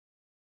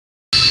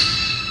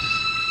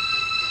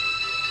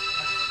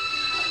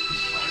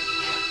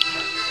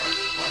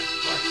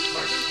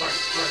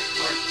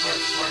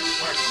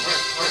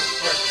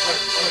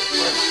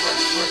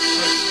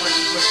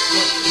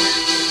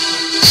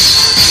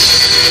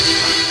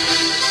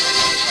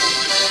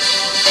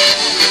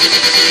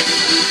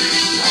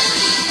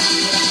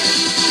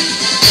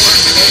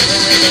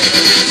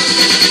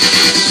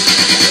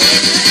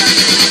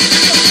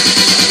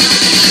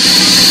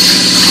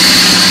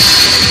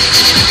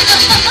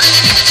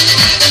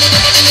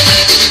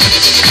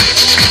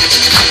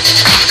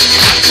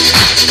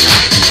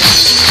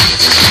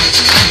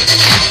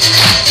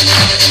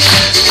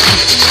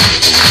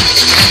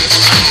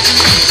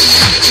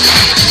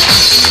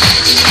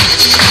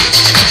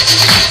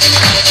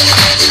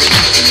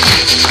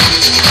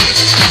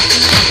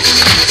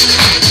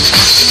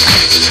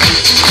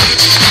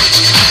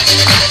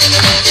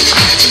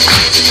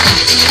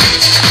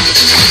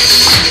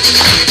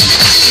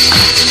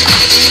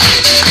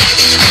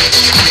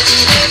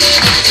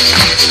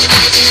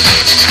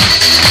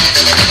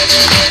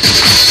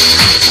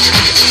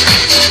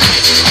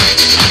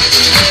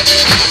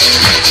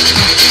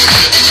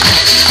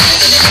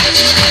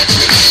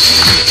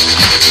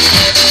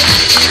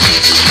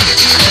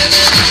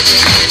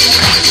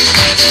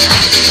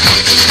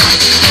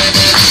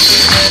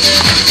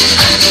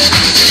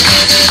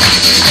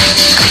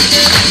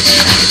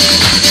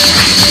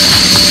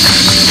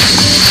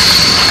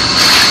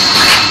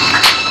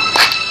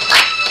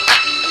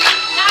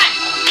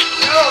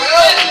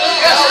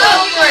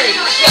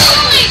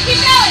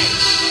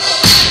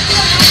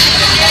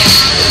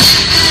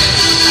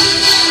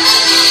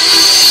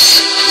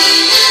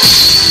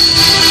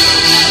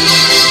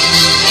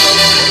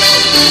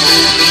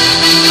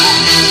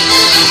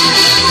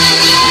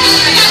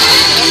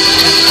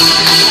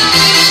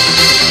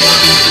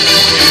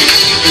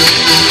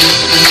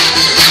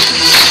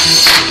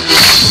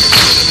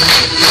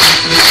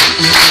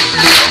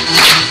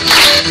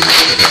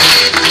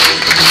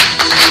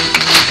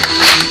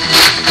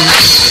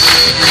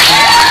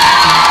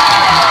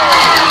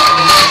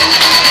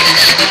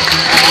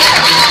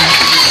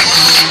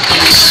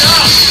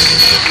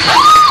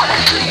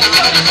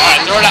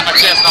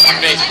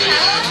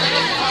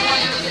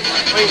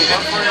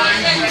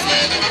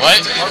What?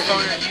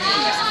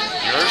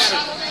 Yours?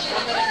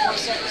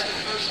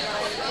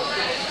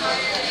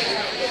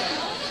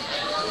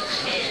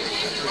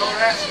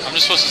 I'm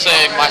just supposed to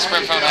say my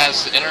Sprint phone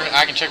has internet.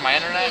 I can check my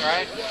internet,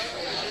 right?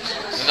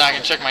 And then I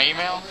can check my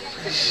email.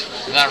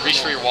 And then I reach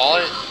for your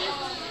wallet,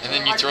 and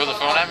then you throw the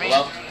phone at me.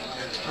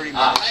 Pretty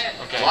much.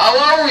 Okay. Wow,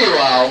 are we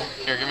wow?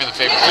 Here, give me the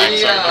paper back.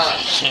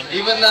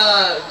 Even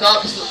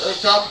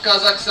top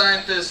Kazakh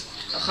scientist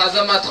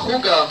Khazamat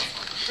Khuga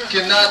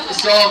cannot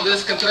solve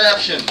this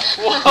contraption.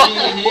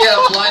 He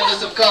has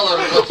blindness of color,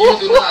 but you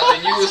do not,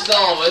 and you will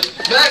solve it.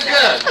 That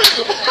good.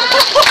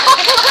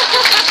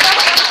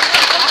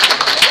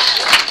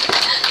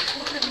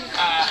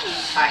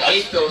 I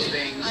hate those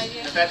things.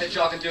 The fact that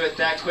y'all can do it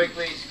that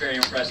quickly is very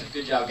impressive.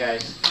 Good job,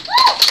 guys.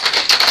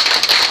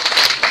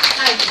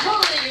 I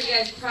totally give you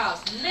guys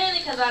props, mainly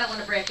because I don't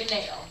want to break a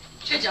nail.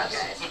 Good job,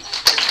 guys.